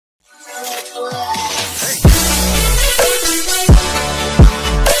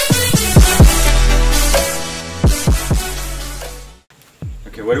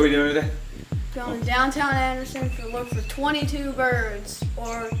what are we doing today? Going downtown Anderson to look for 22 birds,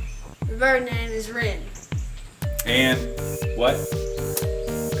 or the bird name is Wren. And what?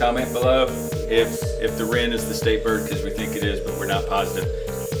 Comment below if the wren is the state bird, because we think it is, but we're not positive.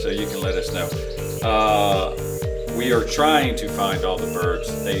 So you can let us know. We are trying to find all the birds.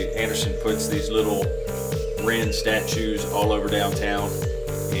 Anderson puts these little wren statues all over downtown,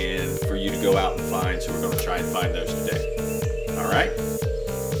 and for you to go out and find. So we're going to try and find those today. All right.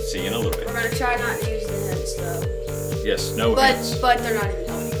 See you in a little bit. We're gonna try not to use the heads though. Yes, no heads. But they're not even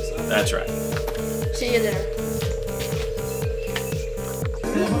helping. So. That's right. See you there.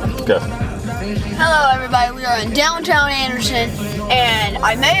 Go. Hello everybody, we are in downtown Anderson, and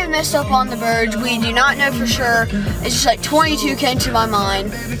I may have messed up on the birds. We do not know for sure. It's just like 22 came to my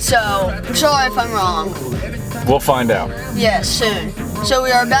mind, so I'm sorry if I'm wrong. We'll find out. Yes, soon. So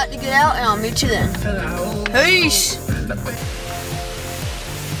we are about to get out, and I'll meet you then. Peace!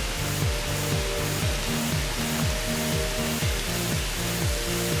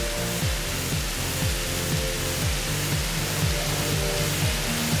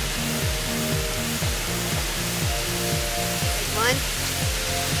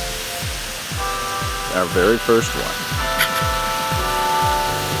 Our very first one.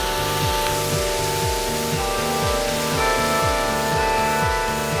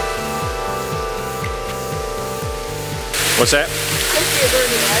 What's that? Supposed to be a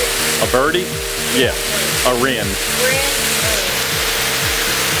birdie, right? A birdie? Yeah, a wren.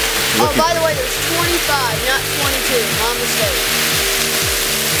 Oh, by the way, there's 25, not 22. My mistake.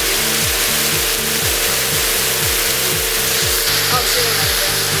 Oh, see one right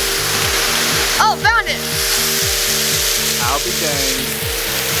there. Oh, found it! I'll be dang.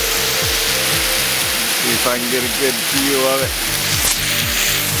 See if I can get a good view of it.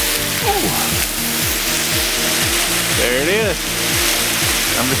 Ooh. There it is.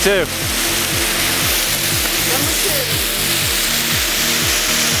 Number 2. Number 2.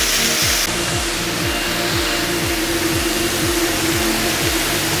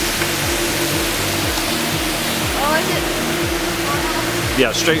 Oh, is it?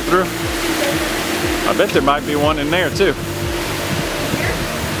 Yeah, straight through. I bet there might be one in there too. Here?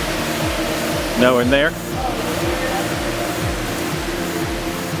 No, in there.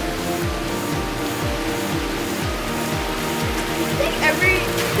 I think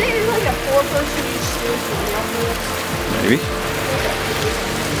there's like a 4-person each steal. Maybe.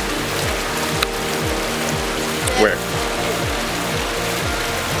 Where?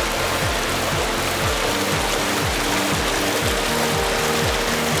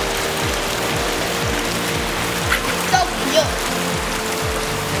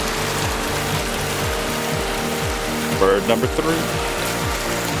 Bird number 3.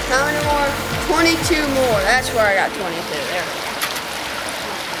 How many more? 22 more. That's where I got 22. There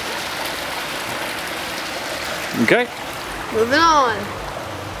we go. Okay. Moving on.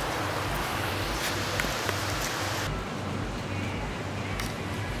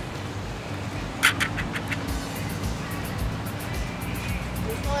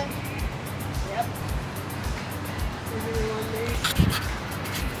 This one? Yep. There's only one there.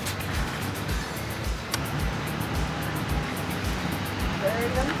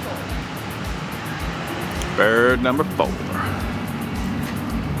 Bird number 4. Is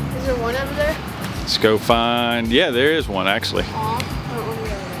there one over there? Let's go find, yeah, there is one actually. Aw, I don't want to go over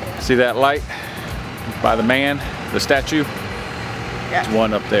there. See that light by the man, the statue? Yeah. There's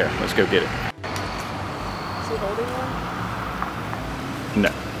one up there. Let's go get it. Is he holding one?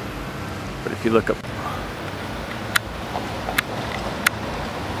 No. But if you look up.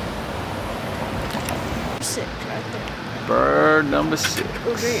 Six right there. Bird number 6.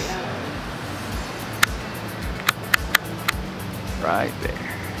 Oh, great. Right there.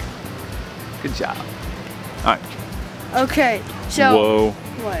 Good job. All right. Okay, so. Whoa.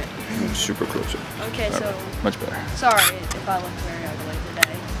 What? Super close. Okay, All so. right. Much better. Sorry if I look very ugly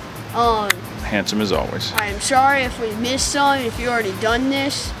today. Handsome as always. I am sorry if we missed some. If you already done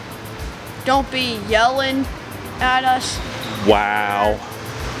this, don't be yelling at us. Wow.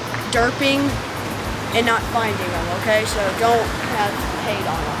 Derping and not finding them, okay? So don't have hate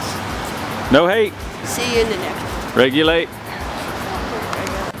on us. No hate. See you in the next one. Regulate.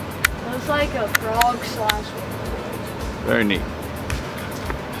 Looks like a frog / Very neat.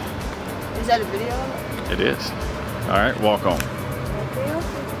 Is that a video of it? It is. All right, walk on.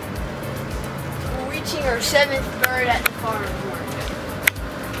 We're reaching our 7th bird at the farmer's market.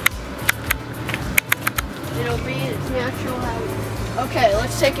 It'll be in its natural habitat. Okay,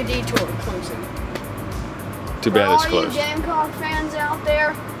 let's take a detour to Clemson. Too bad it's For all you closed. Gamecock fans out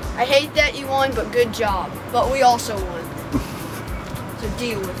there, I hate that you won, but good job. But we also won. So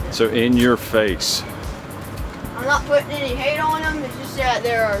deal with it. So in your face. I'm not putting any hate on them. It's just that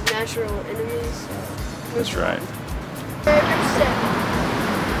there are natural enemies. So That's right.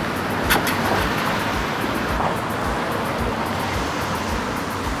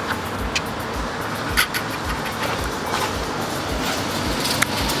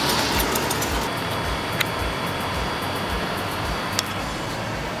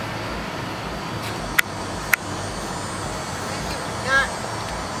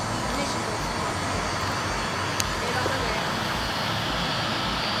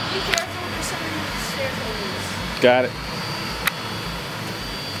 Got it.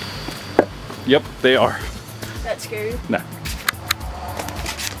 Yep, they are. That scary? Nah.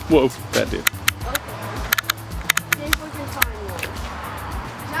 Whoa, that did. Okay. See if we can find one.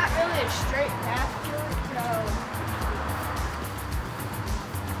 It's not really a straight path to it, so.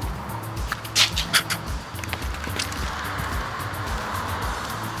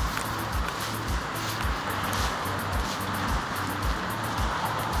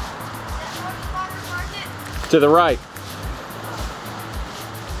 To the right.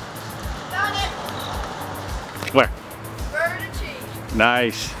 Found it. Where? Bird and cheese.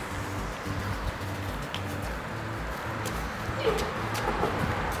 Nice.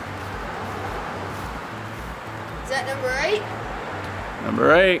 Is that number 8?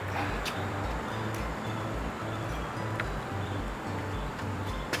 Number 8.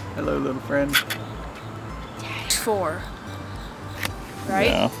 Hello, little friend. 4. Right?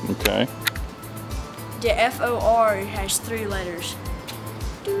 Yeah, okay. The F-O-R has 3 letters.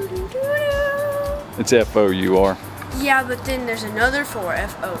 It's F-O-U-R. Yeah, but then there's another 4,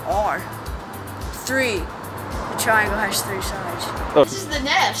 F-O-R. 3. The triangle has 3 sides. Oh. This is the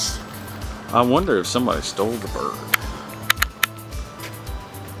nest. I wonder if somebody stole the bird.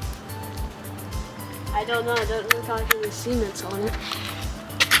 I don't know. I don't look like any cements on it.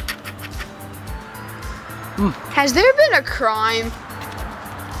 Has there been a crime?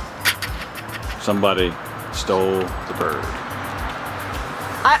 Somebody stole the bird.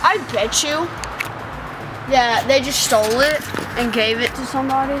 I bet you that they just stole it and gave it to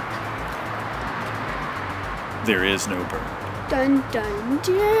somebody. There is no bird. Dun dun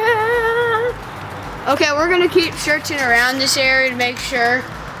dun. Okay, we're gonna keep searching around this area to make sure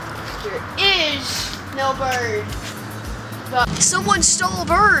there is no bird. But someone stole a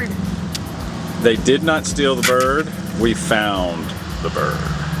bird. They did not steal the bird. We found the bird.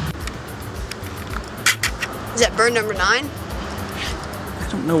 Is that bird number 9? I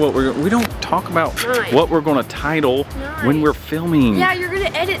don't know what we don't talk about 9. what we're going to title 9. when we're filming. Yeah, you're gonna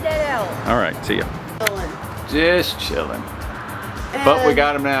edit that out. All right, see ya. Just chilling. And, But we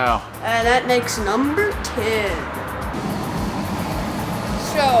got him now. And that makes number 10.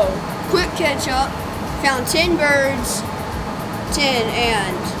 So, quick catch up. Found 10 birds. 10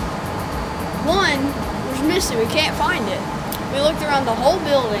 and 1 was missing. We can't find it. We looked around the whole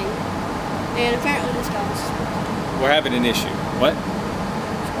building and apparently this guy was. We're having an issue. What?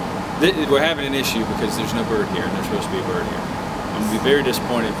 We're having an issue because there's no bird here and there's supposed to be a bird here. I'm going to be very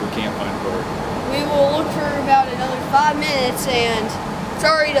disappointed if we can't find a bird. We will look for about another 5 minutes and it's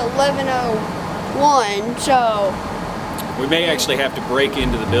already 11:01, so. We may actually have to break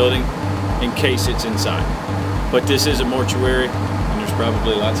into the building in case it's inside. But this is a mortuary and there's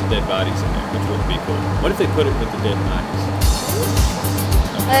probably lots of dead bodies in there, which would be cool. What if they put it with the dead bodies?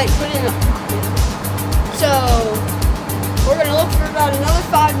 Put it in. So, we're gonna look for about another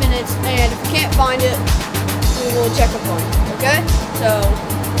 5 minutes and if we can't find it, we will check up on it, okay? So,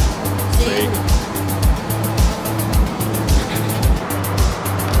 see you.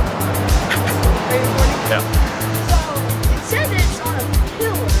 Are you recording? Yeah. So, it said that it's on a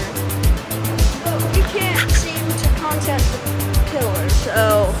pillar, but we can't seem to contact the pillar,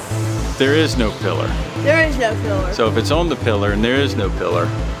 so. There is no pillar. There is no pillar. So if it's on the pillar and there is no pillar.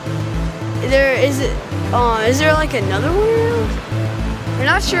 Is there like another one around? We're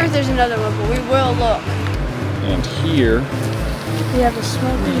not sure if there's another one, but we will look. And here We have a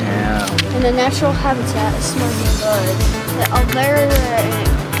smoking Yeah. in a natural habitat, a smoking bud. A very rare and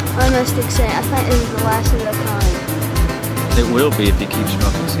almost extinct. I think it is the last of the kind. It will be if you keep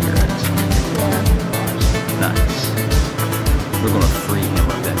smoking cigarettes. Yeah. Nice. We're gonna free him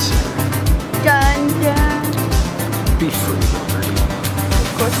of that cigarette. Dun dun. Be free, Liberty.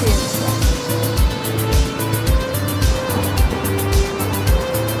 Of course he is.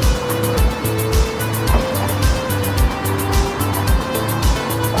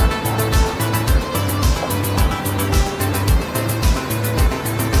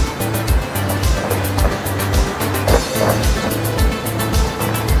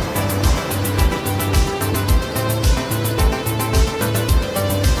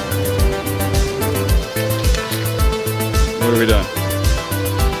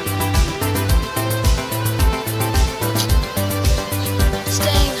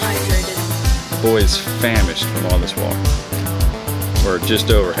 boys famished from all this walk. We're just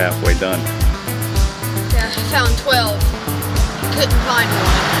over halfway done. Yeah, I found 12. Couldn't find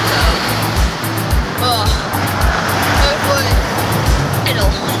one, so. Hopefully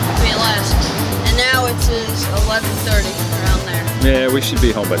it'll be less. And now it's 11:30, around there. Yeah, we should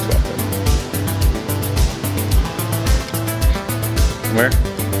be home by 12:30. Where?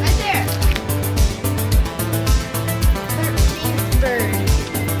 Right there. 13th bird.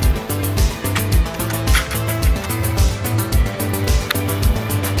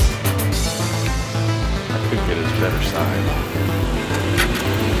 I could get his better side.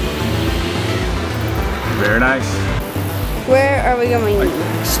 Very nice. Where are we going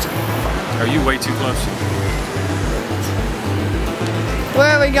next? Are you way too close?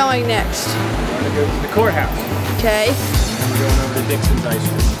 Where are we going next? We're going to go to the courthouse. Okay. And we're going over to Dixon's Ice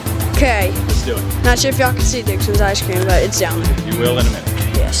Cream. Okay. Let's do it. Not sure if y'all can see Dixon's ice cream, but it's down there. You will in a minute.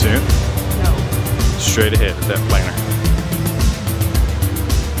 Yes. Soon? No. Straight ahead with that planner.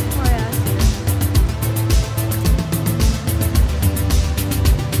 Oh yeah.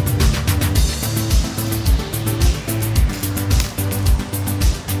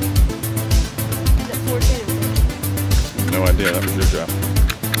 Is it 14? No idea, that was your job.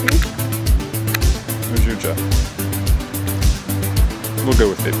 That was your job. We'll go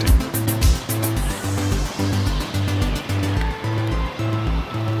with 15.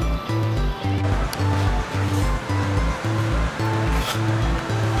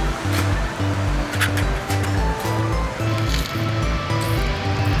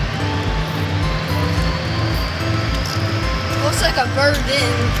 Looks like a bird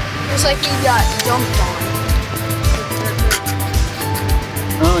in. Looks like he got dumped on.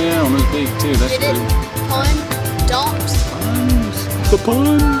 Oh yeah, one was big too. That's Did it? good. Pun? Dumps? Puns. The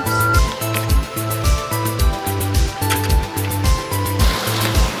puns.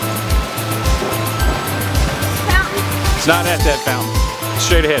 Fountain. It's not at that fountain.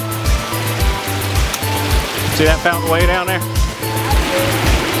 Straight ahead. See that fountain way down there?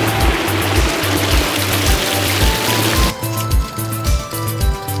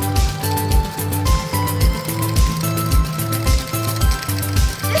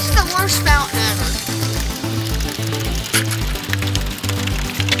 This is the worst fountain ever.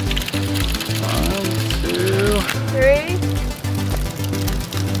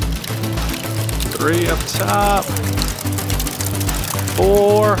 3 up top.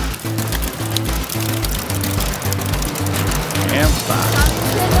 4. And 5.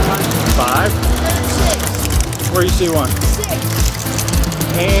 5. 6. Where you see 1? 6.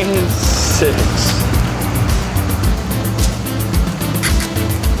 And 6.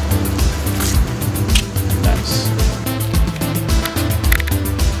 Nice.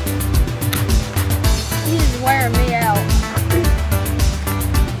 He's wearing me out.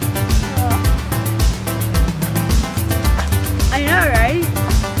 I know, right?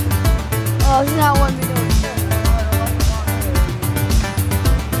 Oh, it's not what we doing.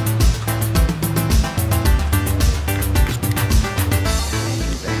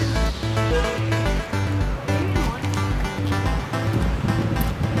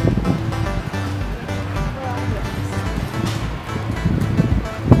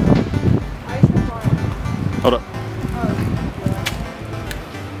 Hold up.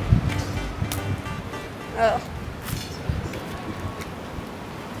 Oh.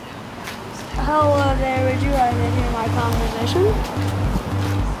 Hello there, would you like to hear my conversation?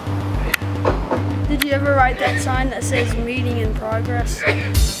 Did you ever write that sign that says meeting in progress?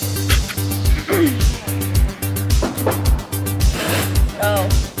 Oh.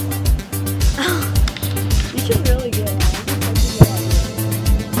 You should really get on.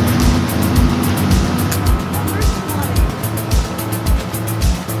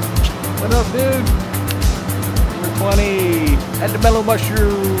 What up, dude? Number 20 at the Mellow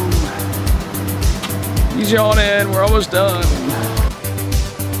Mushroom. Easy on in, we're almost done.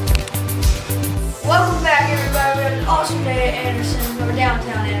 Welcome back, everybody. We had an awesome day at Anderson, or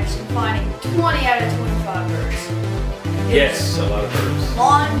downtown Anderson, finding 20 out of 25 birds. Yes, a lot of birds.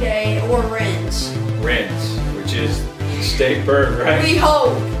 Long day, or Wrens. Wrens, which is state bird, right? We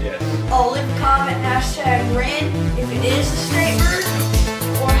hope. Yes. Oh, leave a comment, hashtag Wren if it is a state bird,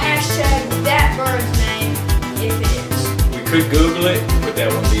 or hashtag that bird's name if it is. We could Google it, but that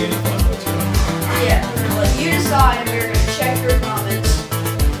won't be any fun whatsoever. Yeah, we're gonna let you decide, and we're gonna check your comments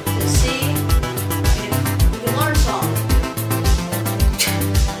to see if we can learn something.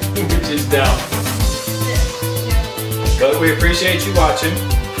 Which is down. But we appreciate you watching.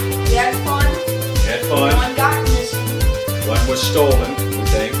 We had fun. Had fun. One got missing. One was stolen, we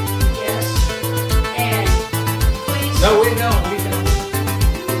think. Yes. And please. No, we don't. We don't.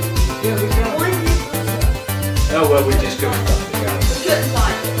 Yeah, we don't. One Oh, well, we just couldn't find it. Couldn't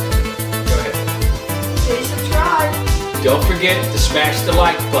find it. Go ahead. Please subscribe. Don't forget to smash the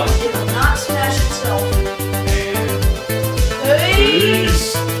like button. It will not smash itself. And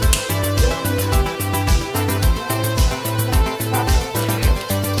Peace.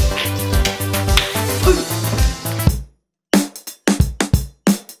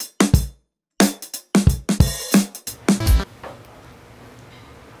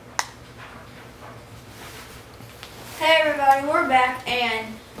 Hey everybody, we're back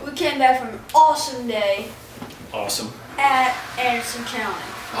and we came back from an awesome day awesome. at Anderson County.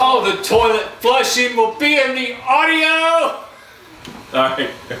 Oh, the toilet flushing will be in the audio! Alright.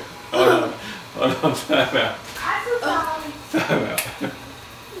 Hold on. Time out. Time out.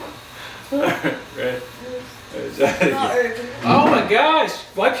 Alright, ready? Not urgent. Oh my gosh!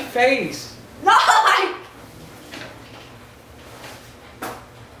 Wipe your face! No!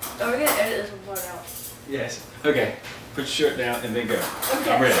 Are we gonna edit this one part out? Yes. Okay. Put your shirt down and then go.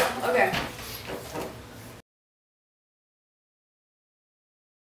 Okay. I'm ready. Okay.